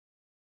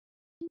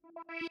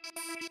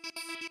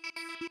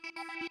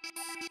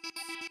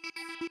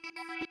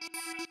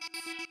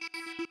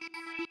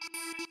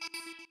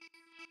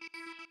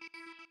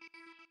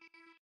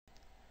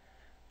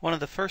One of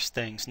the first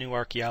things new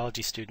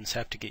archaeology students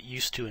have to get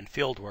used to in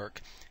fieldwork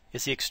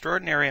is the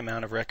extraordinary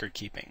amount of record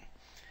keeping.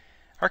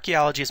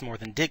 Archaeology is more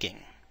than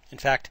digging. In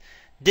fact,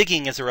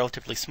 digging is a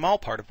relatively small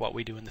part of what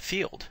we do in the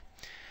field.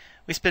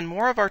 We spend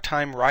more of our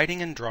time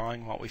writing and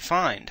drawing what we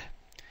find.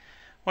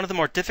 One of the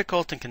more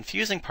difficult and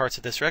confusing parts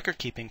of this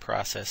record-keeping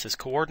process is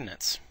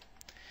coordinates.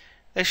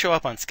 They show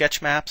up on sketch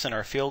maps in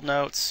our field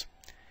notes,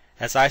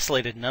 as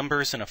isolated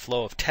numbers in a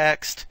flow of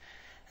text,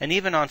 and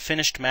even on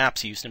finished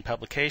maps used in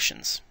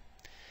publications.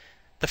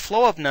 The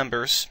flow of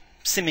numbers,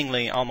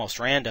 seemingly almost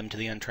random to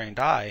the untrained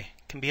eye,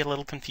 can be a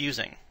little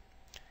confusing.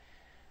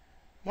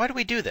 Why do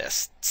we do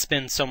this,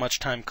 spend so much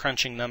time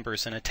crunching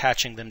numbers and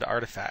attaching them to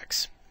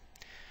artifacts?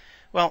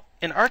 Well,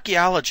 in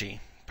archaeology,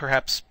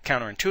 perhaps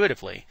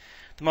counterintuitively,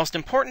 the most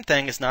important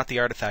thing is not the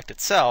artifact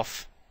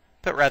itself,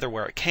 but rather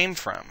where it came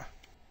from.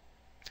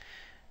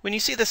 When you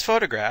see this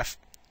photograph,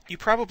 you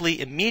probably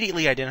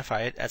immediately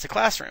identify it as a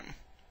classroom.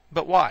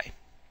 But why?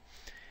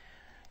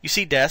 You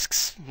see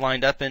desks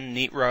lined up in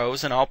neat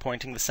rows and all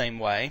pointing the same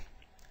way,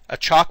 a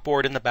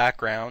chalkboard in the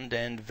background,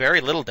 and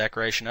very little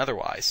decoration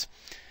otherwise.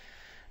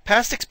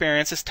 Past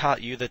experience has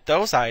taught you that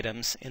those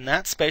items in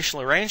that spatial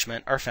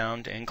arrangement are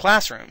found in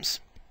classrooms.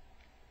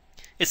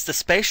 It's the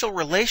spatial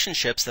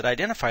relationships that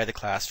identify the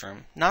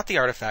classroom, not the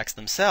artifacts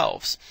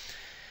themselves.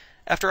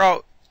 After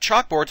all,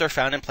 chalkboards are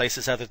found in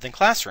places other than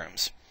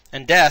classrooms,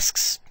 and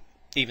desks,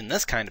 even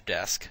this kind of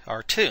desk,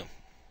 are too.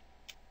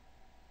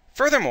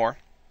 Furthermore,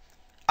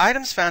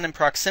 items found in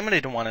proximity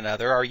to one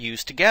another are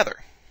used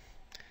together.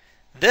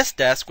 This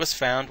desk was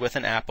found with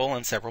an apple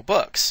and several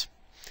books.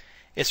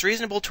 It's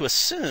reasonable to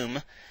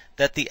assume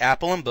that the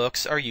apple and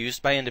books are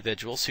used by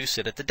individuals who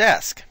sit at the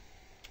desk.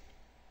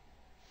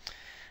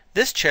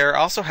 This chair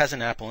also has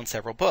an apple and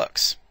several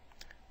books.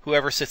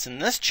 Whoever sits in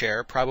this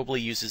chair probably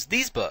uses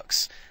these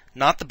books,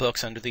 not the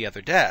books under the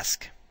other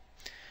desk.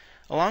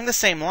 Along the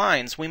same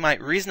lines, we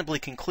might reasonably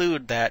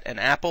conclude that an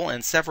apple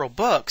and several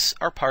books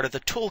are part of the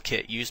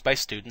toolkit used by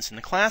students in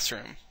the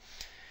classroom.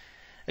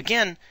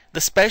 Again,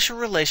 the spatial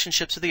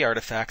relationships of the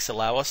artifacts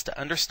allow us to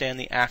understand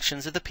the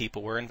actions of the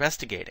people we're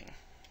investigating.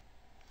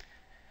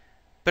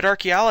 But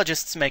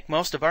archaeologists make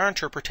most of our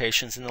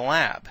interpretations in the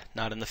lab,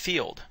 not in the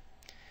field.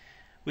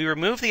 We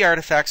remove the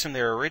artifacts from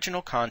their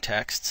original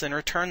contexts and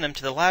return them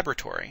to the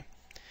laboratory.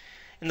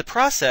 In the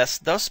process,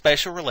 those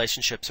spatial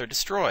relationships are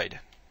destroyed.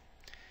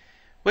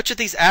 Which of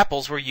these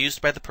apples were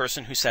used by the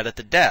person who sat at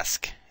the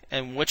desk,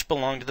 and which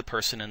belonged to the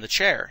person in the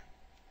chair?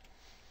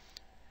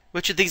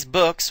 Which of these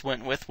books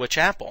went with which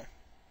apple?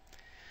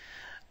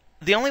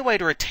 The only way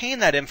to retain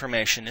that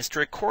information is to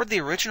record the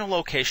original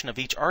location of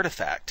each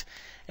artifact,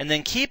 and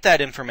then keep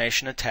that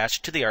information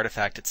attached to the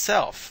artifact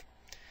itself.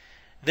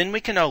 Then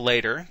we can know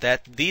later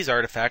that these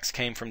artifacts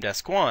came from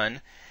desk 1,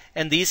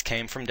 and these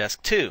came from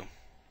desk 2.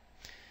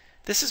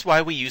 This is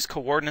why we use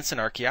coordinates in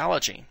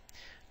archaeology,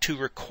 to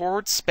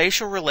record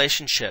spatial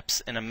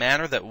relationships in a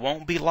manner that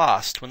won't be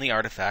lost when the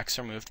artifacts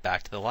are moved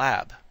back to the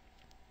lab.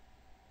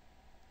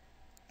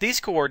 These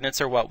coordinates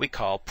are what we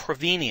call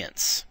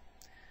provenience,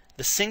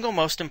 the single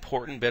most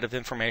important bit of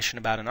information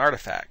about an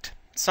artifact,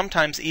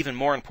 sometimes even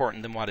more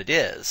important than what it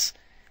is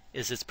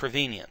its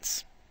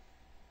provenience.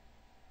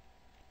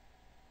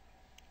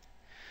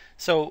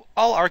 So,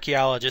 all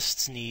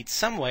archaeologists need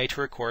some way to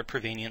record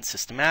provenience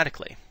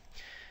systematically.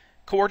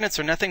 Coordinates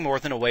are nothing more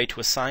than a way to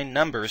assign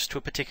numbers to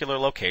a particular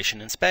location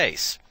in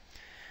space.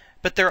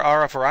 But there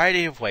are a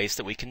variety of ways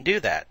that we can do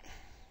that.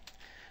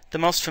 The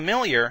most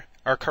familiar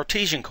are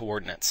Cartesian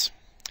coordinates.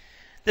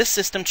 This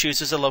system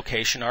chooses a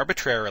location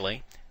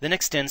arbitrarily, then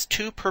extends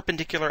two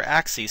perpendicular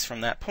axes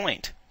from that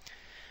point.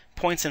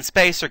 Points in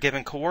space are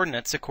given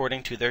coordinates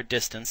according to their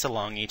distance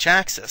along each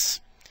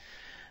axis.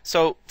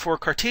 So, for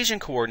Cartesian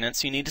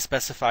coordinates, you need to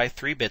specify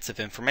 3 bits of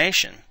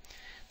information: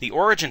 the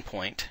origin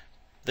point,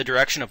 the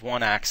direction of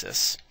one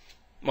axis,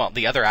 well,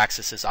 the other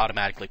axis is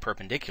automatically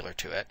perpendicular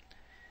to it,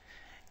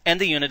 and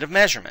the unit of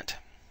measurement.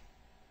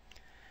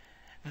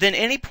 Then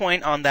any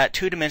point on that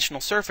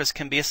two-dimensional surface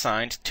can be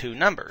assigned 2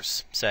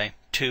 numbers, say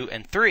 2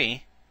 and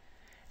 3,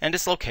 and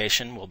its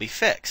location will be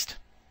fixed.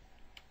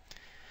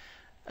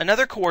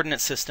 Another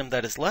coordinate system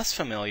that is less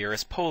familiar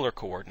is polar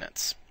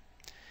coordinates.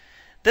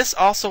 This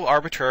also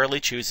arbitrarily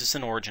chooses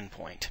an origin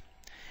point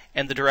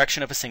and the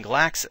direction of a single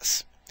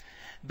axis,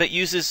 but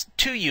uses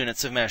 2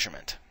 units of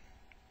measurement.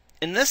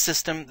 In this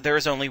system, there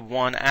is only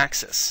one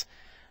axis.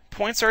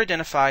 Points are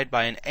identified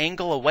by an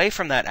angle away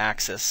from that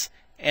axis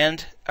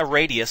and a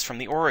radius from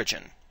the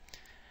origin.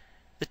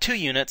 The 2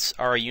 units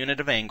are a unit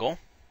of angle,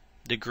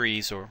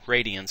 degrees or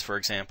radians for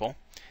example,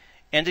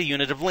 and a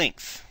unit of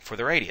length for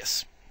the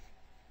radius.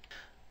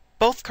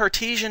 Both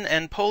Cartesian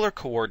and polar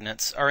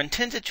coordinates are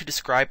intended to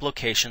describe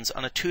locations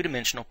on a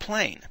 2-dimensional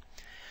plane,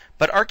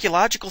 but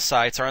archaeological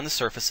sites are on the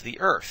surface of the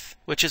Earth,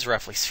 which is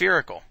roughly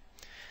spherical.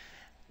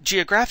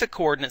 Geographic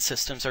coordinate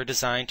systems are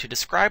designed to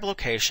describe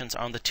locations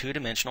on the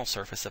 2-dimensional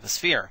surface of a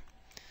sphere.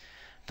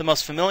 The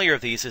most familiar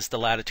of these is the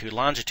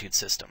latitude-longitude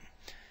system.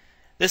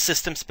 This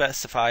system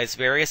specifies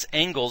various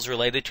angles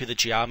related to the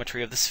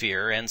geometry of the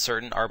sphere and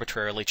certain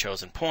arbitrarily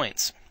chosen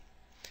points.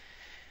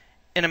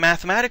 In a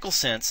mathematical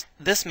sense,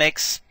 this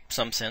makes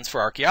some sense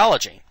for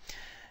archaeology.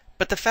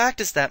 But the fact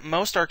is that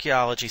most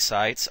archaeology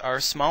sites are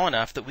small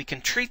enough that we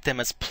can treat them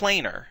as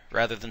planar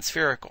rather than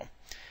spherical.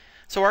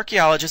 So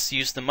archaeologists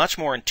use the much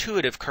more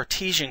intuitive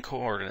Cartesian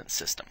coordinate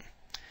system.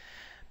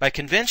 By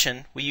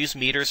convention, we use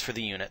meters for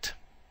the unit.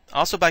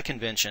 Also by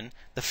convention,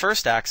 the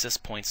first axis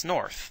points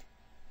north.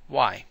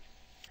 Why?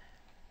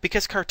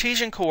 Because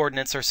Cartesian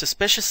coordinates are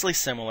suspiciously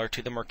similar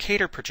to the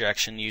Mercator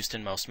projection used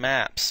in most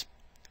maps.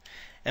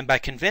 And by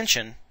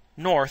convention,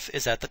 north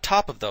is at the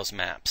top of those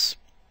maps.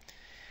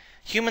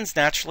 Humans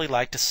naturally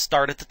like to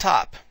start at the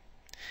top,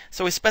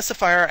 so we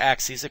specify our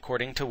axes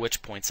according to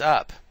which points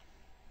up.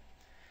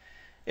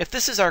 If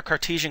this is our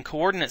Cartesian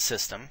coordinate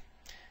system,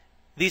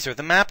 these are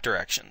the map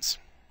directions.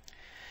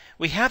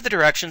 We have the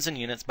directions and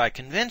units by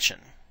convention.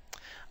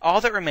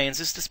 All that remains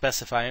is to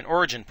specify an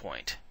origin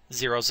point,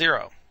 0,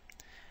 0.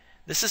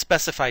 This is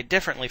specified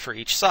differently for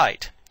each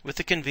site, with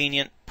the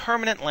convenient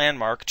permanent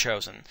landmark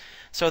chosen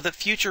so that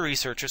future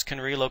researchers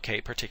can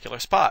relocate particular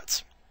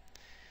spots.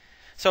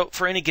 So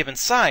for any given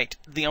site,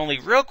 the only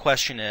real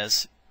question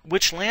is,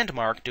 which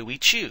landmark do we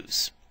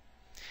choose?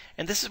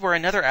 And this is where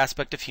another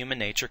aspect of human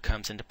nature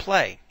comes into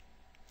play.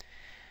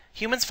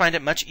 Humans find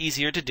it much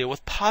easier to deal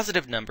with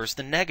positive numbers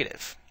than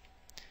negative.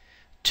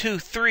 2,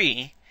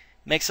 3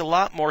 makes a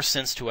lot more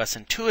sense to us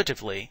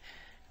intuitively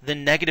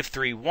than negative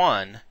 3,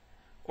 1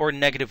 or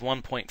negative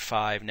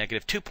 1.5,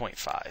 negative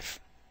 2.5.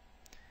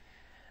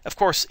 Of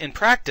course, in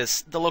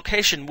practice, the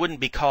location wouldn't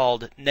be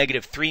called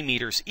negative 3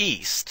 meters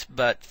east,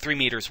 but 3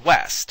 meters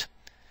west.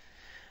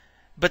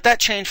 But that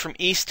change from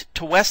east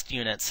to west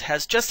units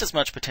has just as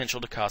much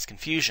potential to cause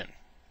confusion.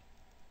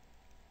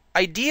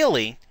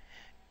 Ideally,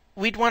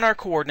 we'd want our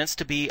coordinates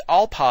to be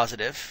all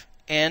positive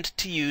and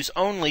to use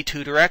only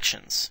 2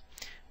 directions,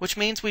 which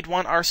means we'd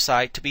want our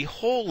site to be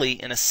wholly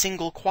in a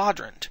single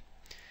quadrant.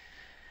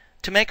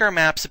 To make our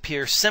maps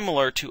appear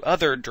similar to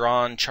other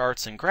drawn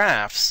charts and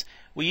graphs,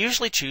 we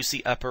usually choose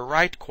the upper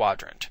right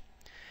quadrant.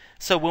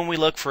 So when we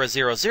look for a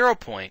 0, 0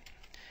 point,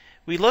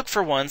 we look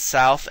for one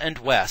south and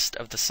west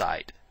of the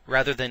site,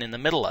 rather than in the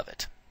middle of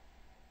it.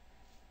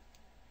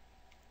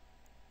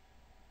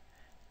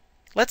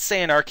 Let's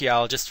say an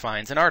archaeologist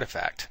finds an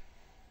artifact.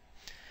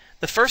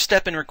 The first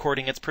step in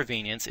recording its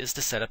provenience is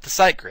to set up the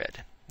site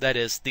grid, that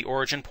is, the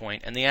origin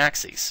point and the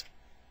axes.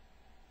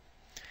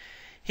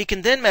 He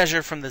can then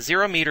measure from the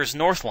 0 meters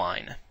north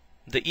line,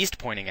 the east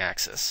pointing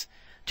axis,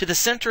 to the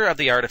center of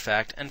the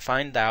artifact and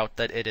find out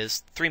that it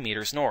is 3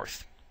 meters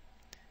north.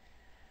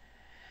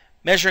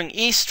 Measuring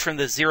east from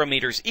the 0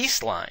 meters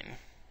east line,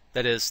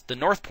 that is, the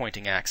north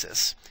pointing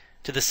axis,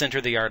 to the center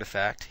of the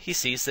artifact, he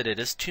sees that it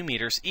is 2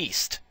 meters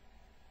east.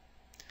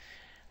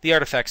 The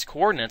artifact's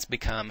coordinates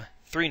become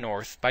 3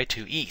 north by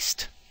 2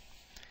 east.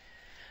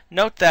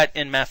 Note that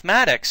in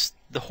mathematics,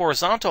 the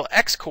horizontal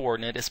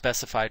x-coordinate is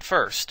specified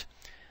first,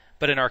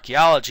 but in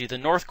archaeology the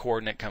north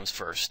coordinate comes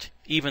first,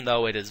 even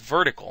though it is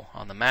vertical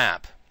on the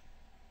map.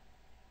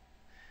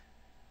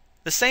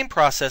 The same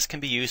process can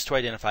be used to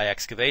identify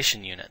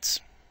excavation units.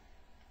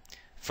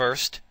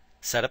 First,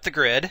 set up the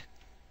grid,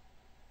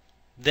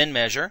 then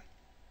measure,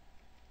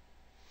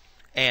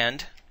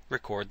 and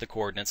record the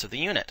coordinates of the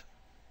unit.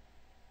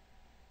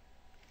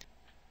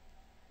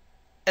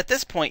 At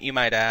this point you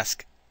might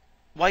ask,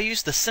 why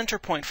use the center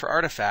point for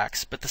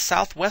artifacts but the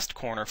southwest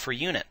corner for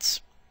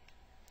units?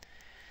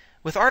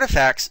 With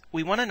artifacts,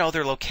 we want to know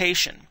their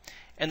location,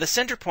 and the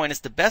center point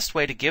is the best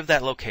way to give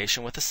that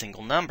location with a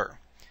single number.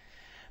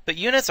 But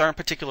units aren't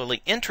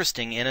particularly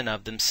interesting in and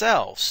of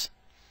themselves.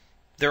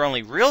 Their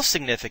only real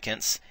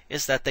significance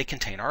is that they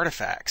contain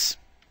artifacts.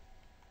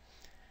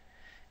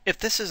 If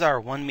this is our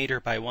 1 meter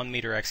by 1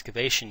 meter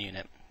excavation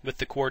unit, with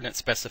the coordinates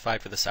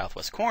specified for the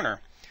southwest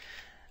corner,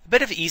 a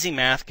bit of easy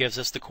math gives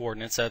us the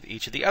coordinates of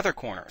each of the other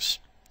corners.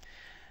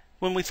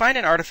 When we find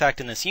an artifact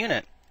in this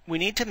unit, we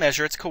need to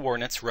measure its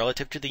coordinates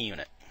relative to the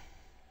unit.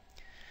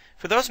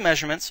 For those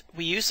measurements,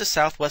 we use the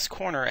southwest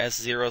corner as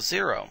 0,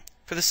 0,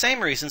 for the same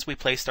reasons we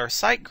placed our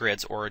site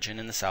grid's origin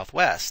in the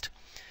southwest.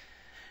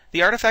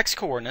 The artifact's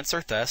coordinates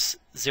are thus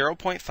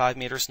 0.5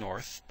 meters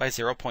north by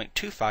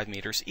 0.25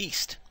 meters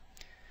east.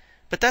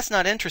 But that's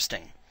not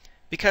interesting,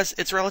 because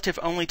it's relative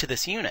only to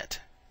this unit,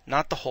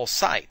 not the whole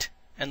site,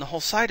 and the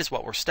whole site is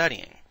what we're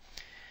studying.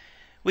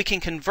 We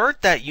can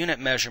convert that unit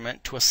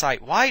measurement to a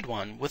site-wide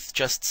one with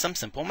just some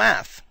simple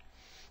math.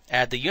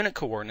 Add the unit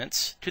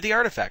coordinates to the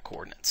artifact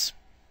coordinates.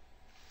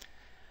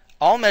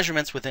 All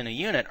measurements within a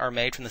unit are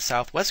made from the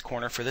southwest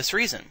corner for this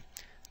reason,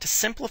 to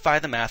simplify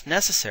the math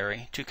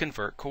necessary to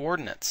convert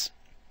coordinates.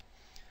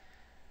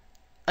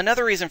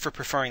 Another reason for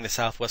preferring the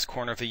southwest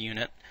corner of a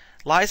unit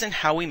lies in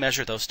how we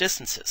measure those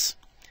distances.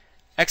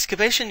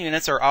 Excavation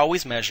units are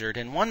always measured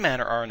in one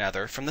manner or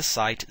another from the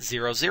site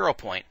 0, 0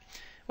 point,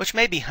 which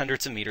may be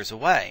hundreds of meters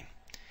away.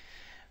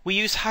 We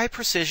use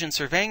high-precision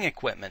surveying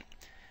equipment,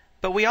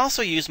 but we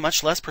also use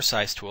much less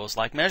precise tools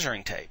like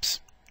measuring tapes.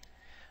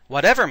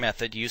 whatever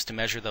method used to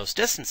measure those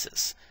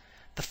distances.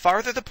 The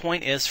farther the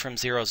point is from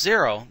 0,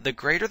 0, the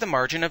greater the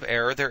margin of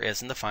error there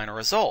is in the final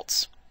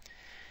results.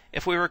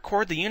 If we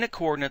record the unit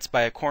coordinates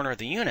by a corner of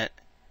the unit,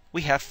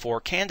 we have 4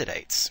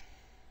 candidates.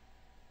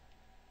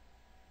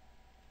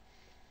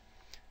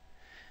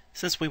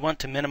 Since we want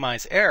to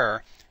minimize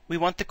error, we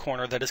want the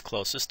corner that is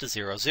closest to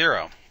 0,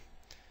 0.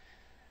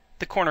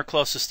 The corner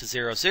closest to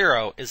 0,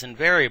 0 is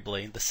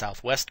invariably the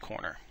southwest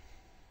corner.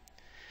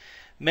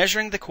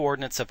 Measuring the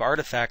coordinates of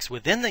artifacts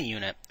within the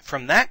unit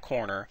from that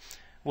corner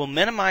will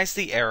minimize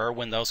the error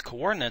when those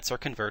coordinates are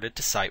converted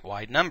to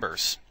site-wide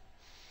numbers.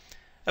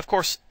 Of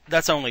course,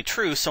 that's only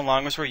true so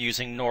long as we're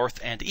using north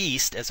and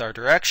east as our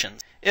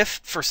directions. If,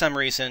 for some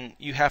reason,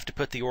 you have to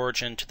put the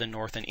origin to the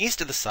north and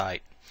east of the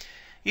site,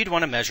 you'd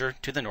want to measure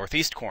to the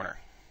northeast corner.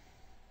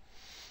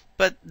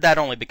 But that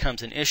only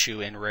becomes an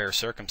issue in rare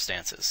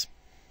circumstances.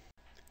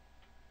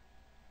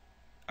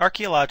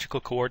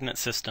 Archaeological coordinate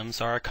systems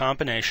are a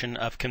combination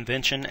of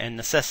convention and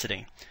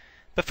necessity,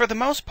 but for the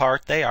most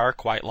part they are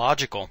quite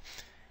logical,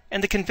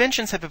 and the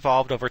conventions have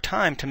evolved over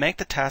time to make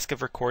the task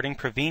of recording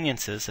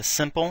proveniences as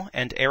simple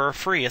and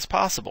error-free as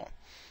possible.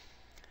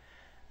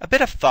 A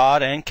bit of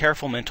thought and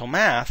careful mental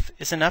math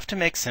is enough to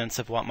make sense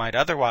of what might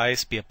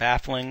otherwise be a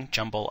baffling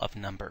jumble of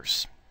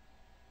numbers.